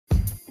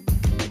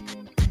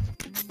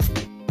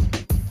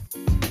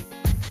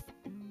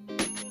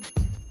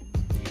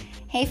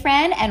Hey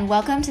friend, and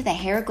welcome to the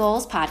Hair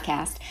Goals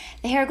Podcast.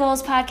 The Hair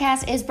Goals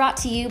Podcast is brought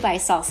to you by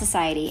Salt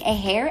Society, a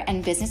hair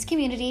and business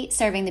community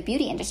serving the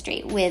beauty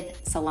industry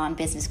with salon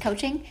business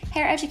coaching,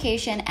 hair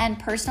education, and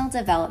personal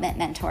development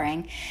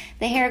mentoring.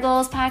 The Hair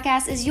Goals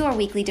Podcast is your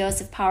weekly dose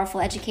of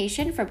powerful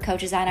education from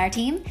coaches on our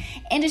team,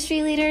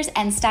 industry leaders,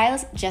 and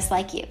stylists just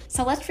like you.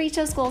 So let's reach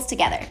those goals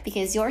together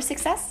because your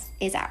success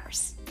is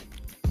ours.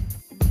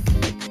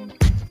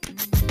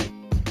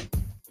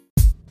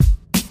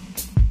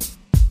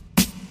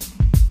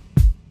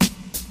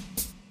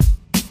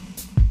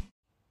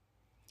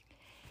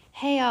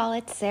 Hey all,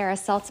 it's Sarah,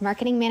 Salt's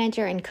marketing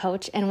manager and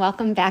coach, and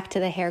welcome back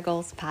to the Hair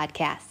Goals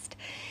Podcast.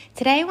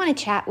 Today I want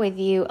to chat with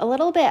you a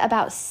little bit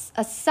about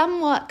a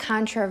somewhat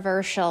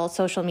controversial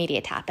social media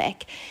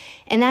topic,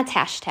 and that's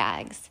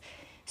hashtags.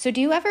 So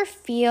do you ever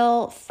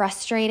feel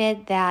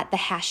frustrated that the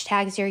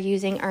hashtags you're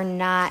using are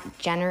not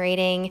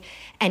generating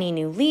any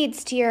new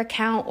leads to your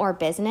account or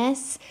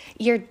business?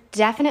 You're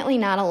definitely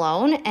not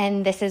alone,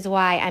 and this is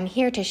why I'm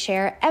here to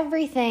share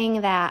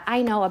everything that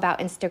I know about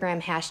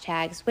Instagram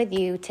hashtags with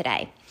you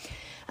today.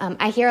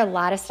 I hear a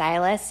lot of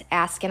stylists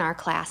ask in our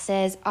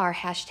classes, are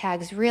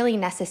hashtags really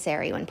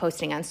necessary when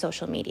posting on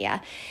social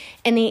media?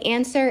 And the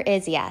answer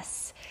is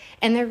yes.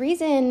 And the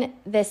reason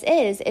this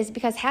is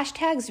because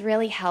hashtags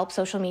really help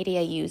social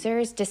media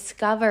users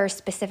discover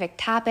specific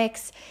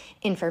topics,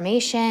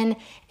 information,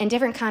 and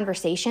different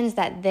conversations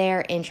that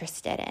they're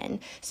interested in.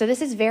 So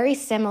this is very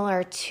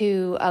similar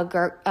to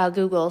a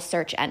Google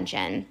search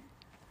engine.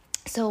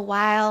 So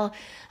while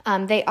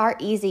they are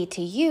easy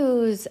to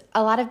use,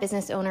 a lot of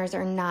business owners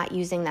are not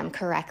using them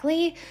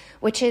correctly,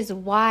 which is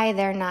why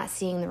they're not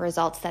seeing the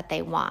results that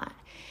they want.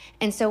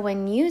 And so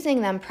when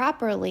using them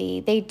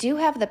properly, they do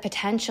have the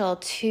potential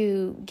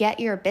to get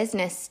your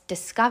business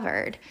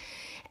discovered.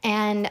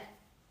 And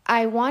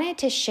I wanted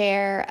to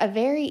share a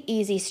very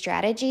easy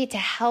strategy to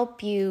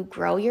help you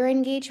grow your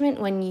engagement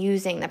when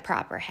using the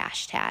proper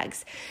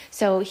hashtags.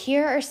 So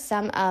here are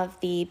some of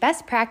the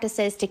best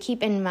practices to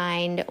keep in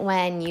mind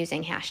when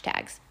using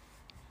hashtags.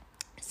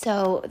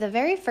 So the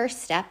very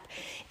first step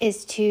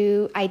is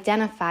to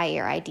identify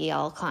your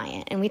ideal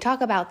client. And we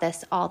talk about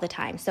this all the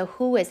time. So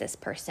who is this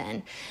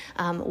person?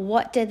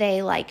 What do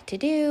they like to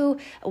do?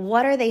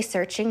 What are they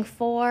searching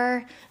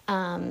for?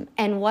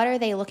 And what are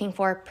they looking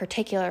for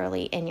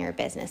particularly in your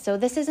business? So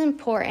this is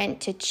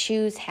important to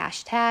choose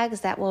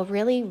hashtags that will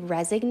really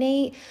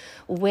resonate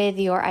with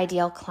your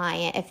ideal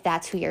client if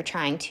that's who you're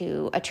trying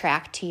to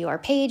attract to your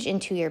page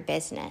and to your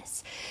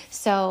business.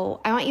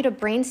 So I want you to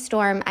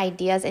brainstorm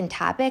ideas and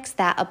topics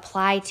that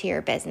apply to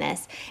your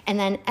business and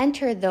then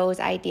enter those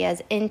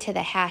ideas into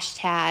the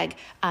hashtag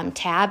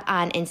tab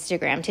on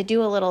Instagram to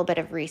do a little bit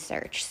of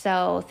research.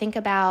 So think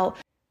about,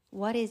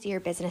 what is your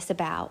business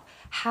about?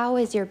 How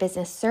is your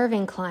business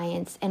serving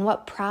clients? And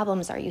what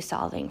problems are you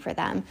solving for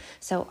them?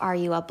 So are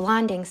you a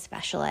blonding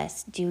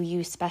specialist? Do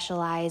you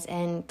specialize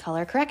in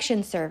color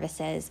correction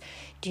services?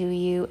 Do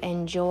you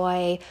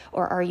enjoy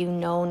or are you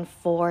known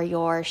for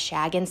your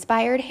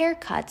shag-inspired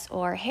haircuts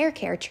or hair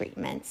care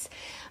treatments?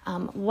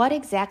 What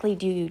exactly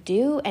do you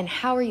do and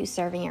how are you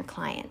serving your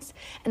clients?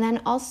 And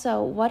then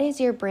also, what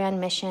is your brand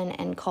mission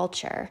and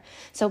culture?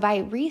 So by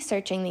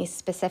researching these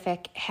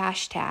specific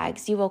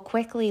hashtags, you will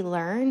quickly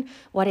learn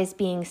what is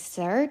being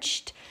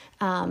searched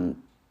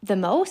the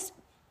most,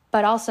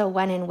 but also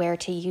when and where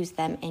to use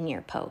them in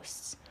your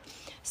posts.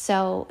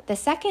 So the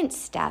second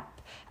step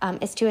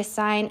is to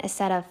assign a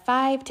set of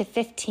 5 to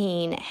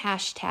 15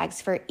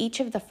 hashtags for each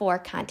of the 4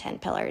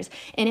 content pillars.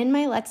 And in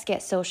my Let's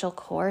Get Social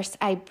course,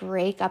 I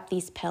break up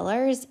these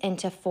pillars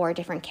into 4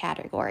 different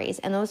categories.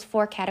 And those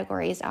 4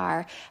 categories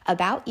are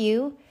about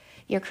you,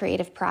 your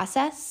creative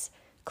process,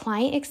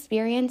 client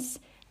experience,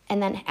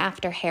 and then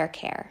after hair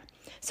care.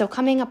 So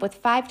coming up with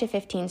 5 to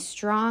 15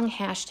 strong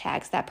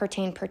hashtags that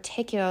pertain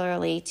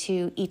particularly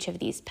to each of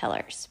these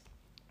pillars.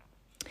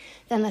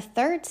 Then the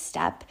third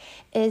step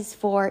is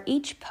for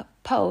each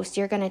post,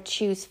 you're going to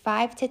choose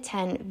 5 to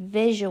 10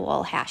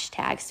 visual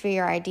hashtags for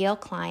your ideal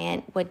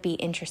client would be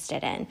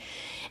interested in.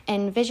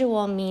 And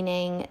visual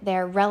meaning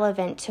they're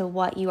relevant to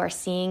what you are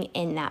seeing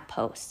in that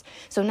post.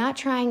 So not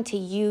trying to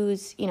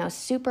use,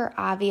 super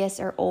obvious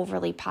or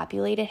overly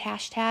populated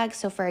hashtags.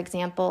 So for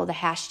example, the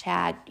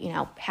hashtag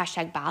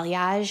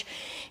balayage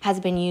has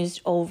been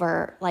used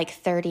over like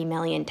 30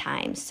 million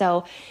times.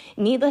 So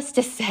needless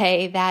to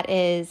say, that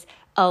is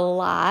a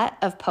lot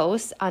of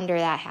posts under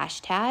that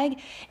hashtag.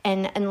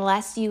 And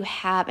unless you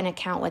have an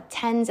account with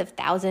tens of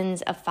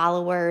thousands of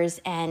followers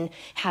and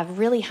have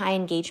really high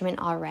engagement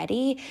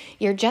already,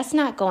 you're just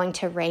not going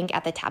to rank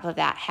at the top of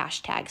that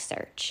hashtag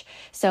search.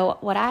 So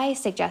what I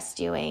suggest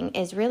doing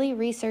is really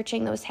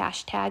researching those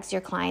hashtags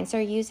your clients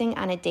are using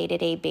on a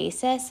day-to-day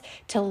basis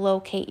to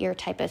locate your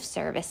type of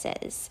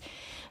services.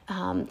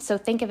 So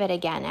think of it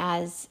again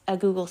as a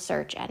Google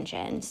search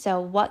engine.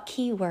 So what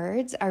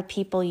keywords are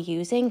people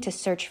using to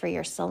search for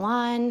your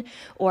salon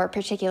or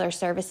particular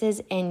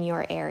services in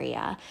your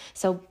area?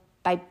 So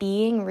by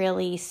being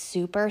really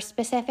super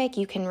specific,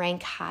 you can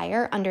rank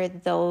higher under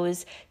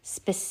those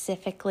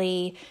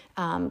specifically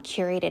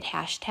curated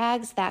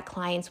hashtags that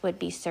clients would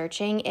be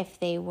searching if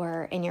they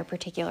were in your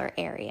particular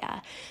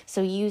area.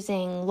 So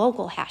using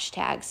local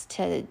hashtags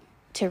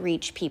to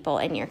reach people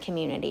in your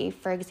community.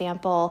 For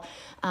example,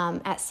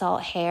 at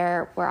Salt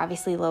Hair, we're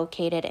obviously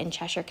located in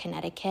Cheshire,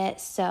 Connecticut.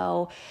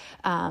 So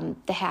the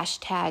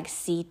hashtag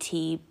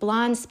CT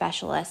Blonde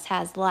Specialist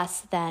has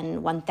less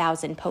than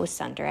 1,000 posts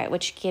under it,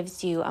 which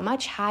gives you a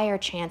much higher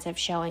chance of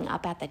showing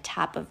up at the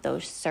top of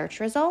those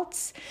search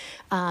results,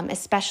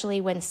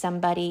 especially when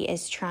somebody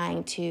is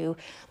trying to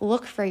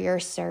look for your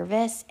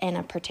service in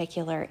a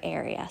particular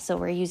area. So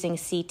we're using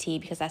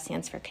CT because that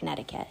stands for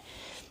Connecticut.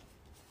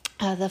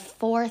 The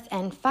fourth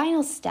and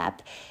final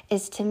step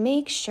is to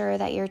make sure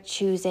that you're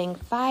choosing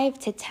 5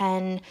 to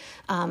 10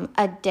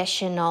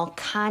 additional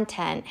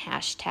content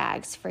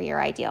hashtags for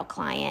your ideal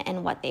client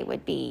and what they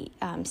would be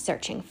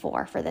searching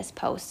for this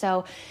post.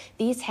 So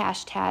these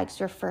hashtags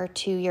refer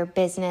to your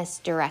business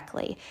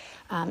directly.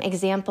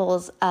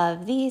 Examples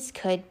of these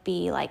could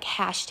be like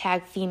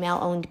hashtag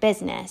female-owned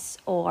business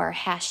or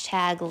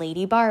hashtag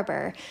lady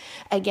barber.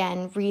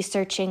 Again,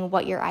 researching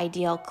what your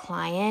ideal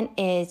client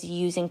is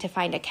using to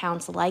find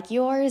accounts like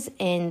yours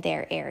in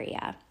their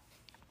area.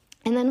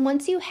 And then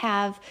once you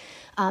have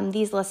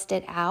these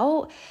listed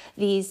out,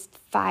 these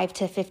 5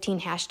 to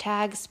 15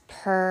 hashtags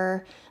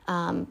per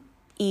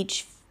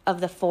each of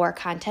the 4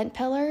 content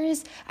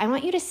pillars, I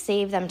want you to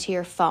save them to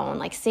your phone,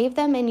 like save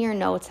them in your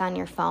notes on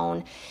your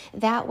phone.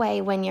 That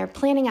way, when you're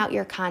planning out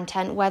your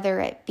content,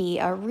 whether it be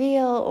a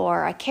reel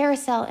or a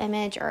carousel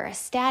image or a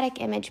static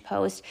image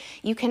post,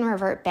 you can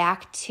revert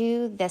back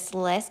to this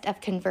list of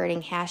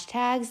converting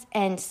hashtags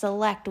and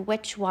select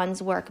which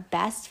ones work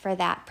best for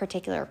that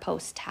particular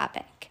post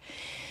topic.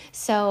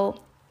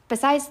 So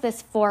besides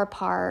this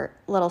 4-part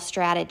little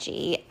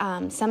strategy,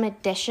 some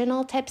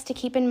additional tips to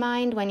keep in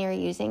mind when you're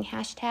using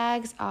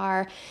hashtags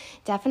are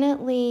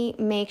definitely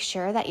make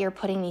sure that you're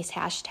putting these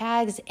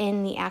hashtags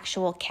in the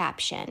actual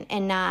caption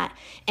and not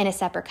in a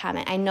separate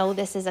comment. I know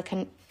this is a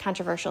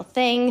controversial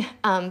thing.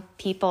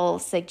 People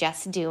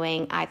suggest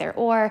doing either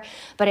or,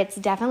 but it's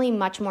definitely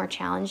much more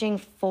challenging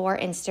for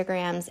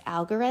Instagram's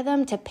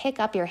algorithm to pick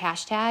up your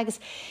hashtags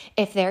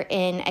if they're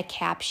in a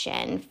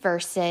caption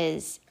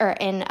or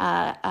in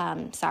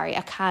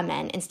a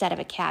comment instead of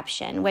a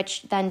caption,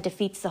 which then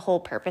defeats the whole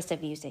purpose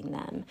of using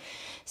them.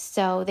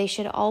 So they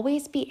should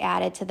always be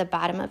added to the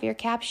bottom of your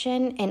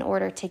caption in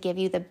order to give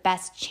you the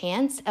best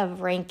chance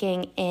of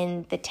ranking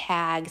in the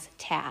tags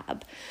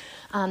tab.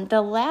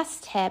 The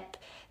last tip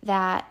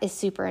that is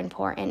super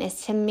important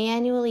is to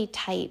manually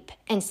type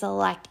and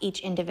select each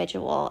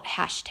individual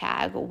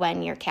hashtag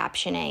when you're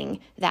captioning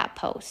that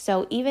post.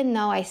 So even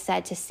though I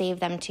said to save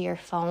them to your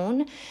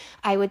phone,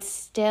 I would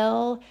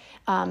still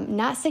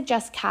not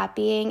suggest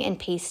copying and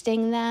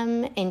pasting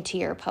them into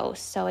your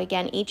post. So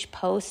again, each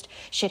post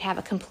should have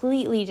a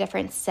completely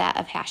different set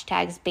of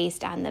hashtags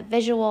based on the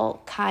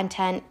visual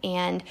content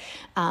and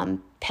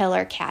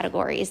pillar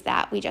categories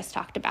that we just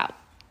talked about.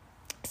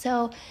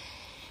 So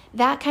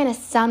that kind of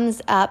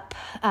sums up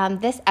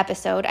this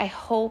episode. I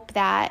hope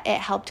that it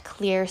helped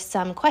clear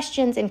some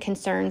questions and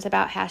concerns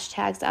about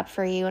hashtags up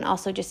for you and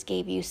also just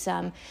gave you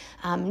some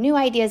new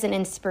ideas and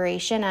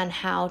inspiration on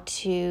how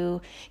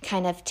to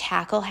kind of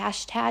tackle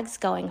hashtags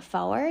going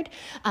forward.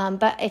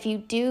 But if you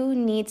do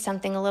need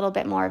something a little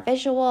bit more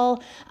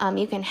visual,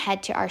 you can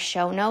head to our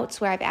show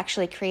notes where I've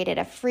actually created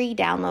a free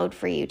download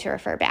for you to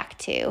refer back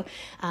to.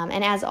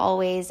 And as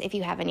always, if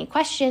you have any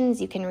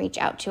questions, you can reach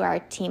out to our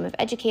team of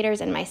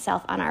educators and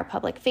myself on our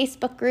public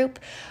Facebook group,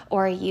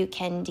 or you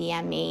can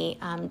DM me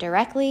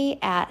directly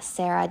at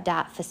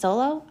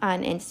sarah.fasolo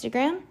on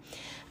Instagram.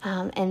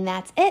 And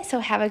that's it. So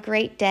have a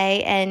great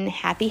day and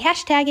happy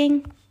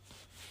hashtagging.